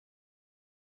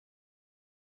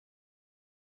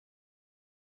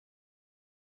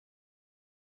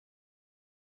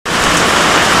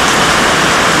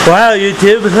Wow,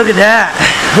 YouTube, look at that.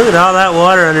 Look at all that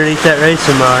water underneath that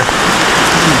racing mower.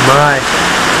 My.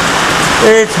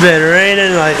 It's been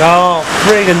raining like all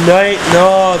friggin' night and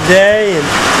all day, and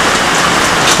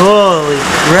holy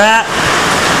crap.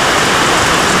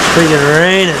 It's freaking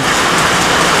raining.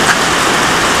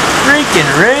 Freaking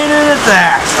raining its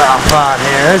ass off on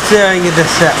here. Let's see if I can get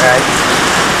this set right.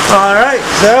 Alright,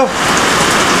 so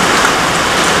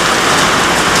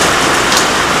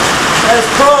as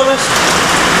promised,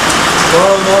 we're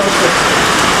on the 60.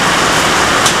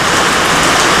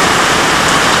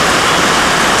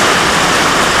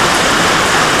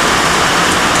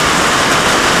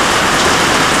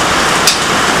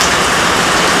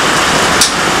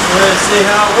 Let's see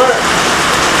how it works.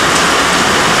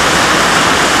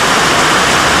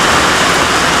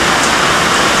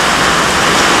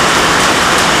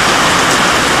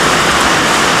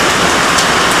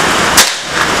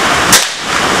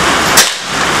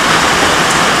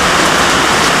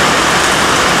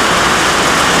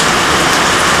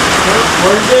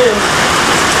 One gym.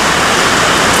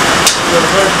 The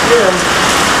first gym.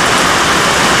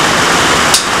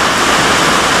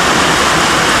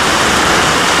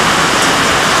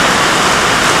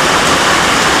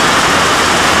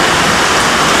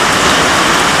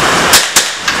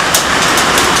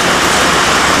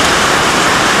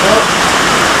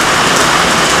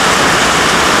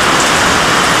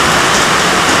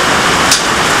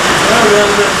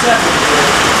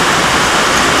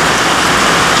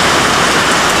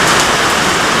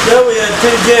 So we had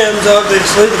two jams,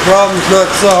 obviously the problem's not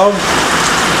solved.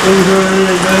 Things are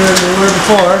really better than they were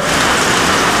before.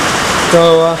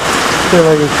 So, see if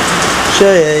I can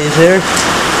show you these here.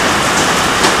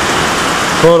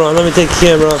 Hold on, let me take the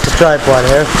camera off the tripod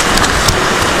here.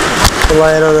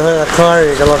 Lay it on the hood of the car,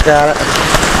 you can look at it.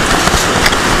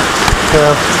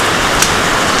 So,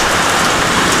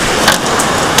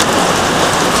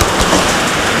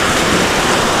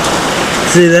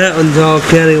 see, that one's all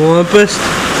cattywampus.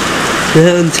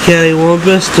 That one's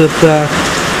cattywampus with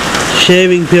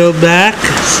shaving peeled back.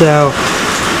 So,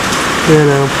 you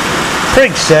know,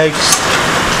 frig's sakes.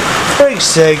 Frig's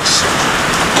sakes.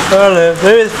 I don't know.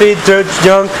 Maybe the feed throat's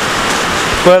junk.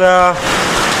 But,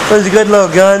 it was a good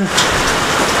little gun.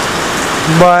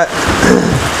 But,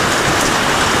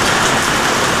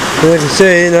 like I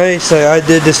say, nice. I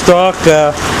did the stock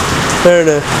there in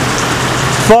the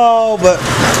fall, but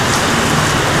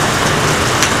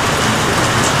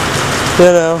you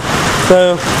know,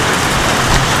 so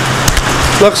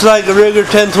looks like the Ruger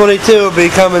 1022 will be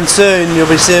coming soon. You'll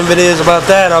be seeing videos about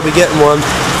that. I'll be getting one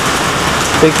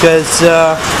because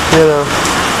you know,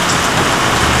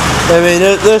 I mean,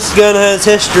 this gun has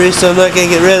history, so I'm not gonna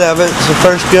get rid of it. It's the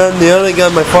first gun, the only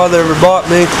gun my father ever bought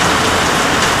me,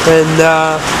 and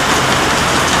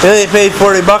he only paid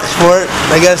 40 bucks for it.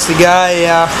 I guess the guy,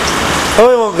 oh,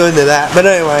 we won't go into that, but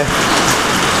anyway.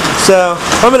 So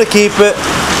I'm gonna keep it.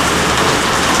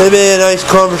 Maybe a nice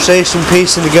conversation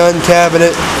piece in the gun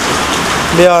cabinet.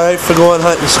 Be alright for going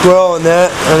hunting squirrel and that.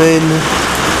 I mean,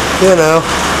 you know,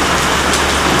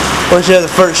 once you have the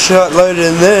first shot loaded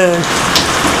in there,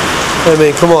 I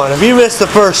mean, come on. If you miss the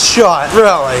first shot,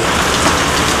 really,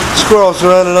 squirrel's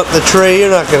running up the tree, you're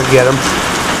not going to get him.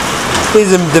 He's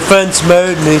in defense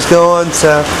mode and he's gone,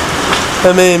 so,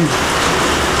 I mean,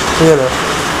 you know.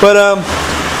 But,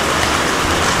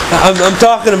 I'm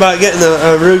talking about getting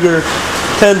a Ruger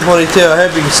 1022. I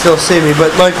hope you can still see me,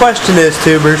 but my question is,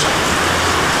 tubers,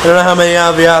 I don't know how many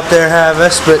of you out there have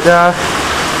this, but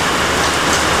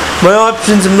my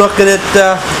options, I'm looking at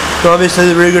obviously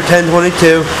the Ruger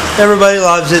 1022. Everybody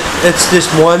loves it. It's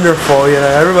just wonderful, you know.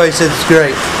 Everybody says it's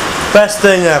great, best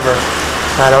thing ever.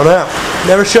 I don't know,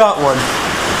 never shot one,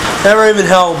 never even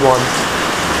held one.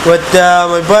 But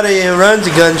my buddy who runs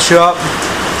a gun shop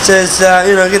says,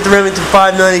 you know, get the Remington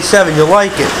 597, you'll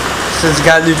like it. Says it's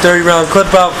got a new 30 round clip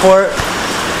out for it.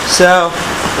 So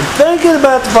I'm thinking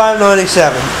about the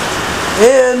 597.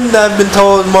 And I've been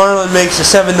told Marlin makes a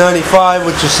 795,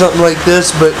 which is something like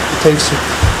this, but it takes,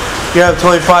 you have a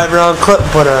 25 round clip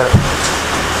put on it.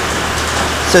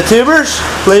 So tubers,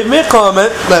 leave me a comment,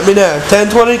 let me know,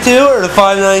 1022 or the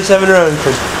 597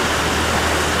 Remington.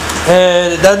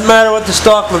 And it doesn't matter what the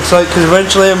stock looks like, because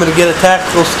eventually I'm going to get a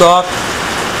tactical stock.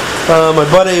 My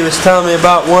buddy was telling me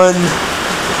about one,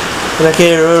 and I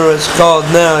can't remember what it's called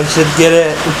now. He said get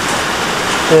it.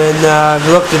 And I've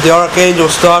looked at the Archangel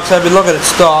stocks. I've been looking at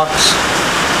stocks.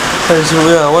 Because,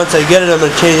 you know, once I get it, I'm going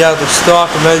to change out the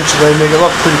stock eventually, make it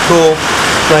look pretty cool,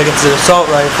 like it's an assault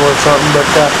rifle or something. But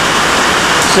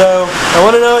so I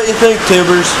want to know what you think,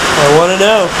 tubers. I want to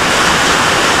know.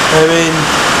 I mean,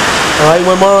 I like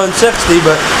my Marlin 60,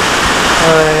 but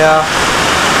I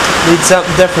Need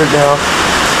something different now.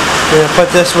 I'm gonna put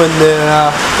this one.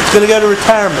 It's gonna go to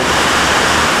retirement.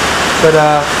 But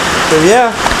so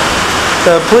yeah.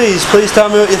 So please tell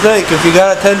me what you think. If you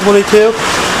got a 1022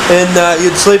 and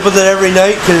you'd sleep with it every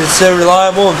night because it's so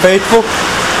reliable and faithful,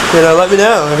 let me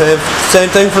know.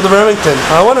 Same thing for the Remington.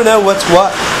 I want to know what's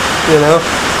what.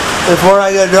 Before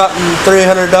I go dropping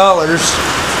 $300,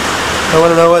 I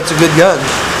want to know what's a good gun.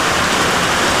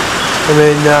 I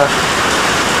mean,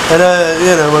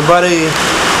 my buddy,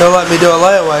 he'll let me do a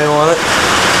layaway on it.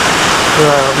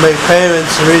 Make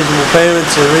payments, reasonable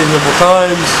payments at reasonable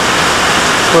times.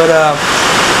 But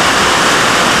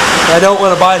I don't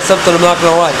want to buy something I'm not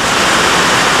going to like.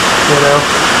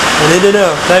 I need to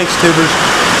know. Thanks, tubers.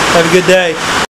 Have a good day.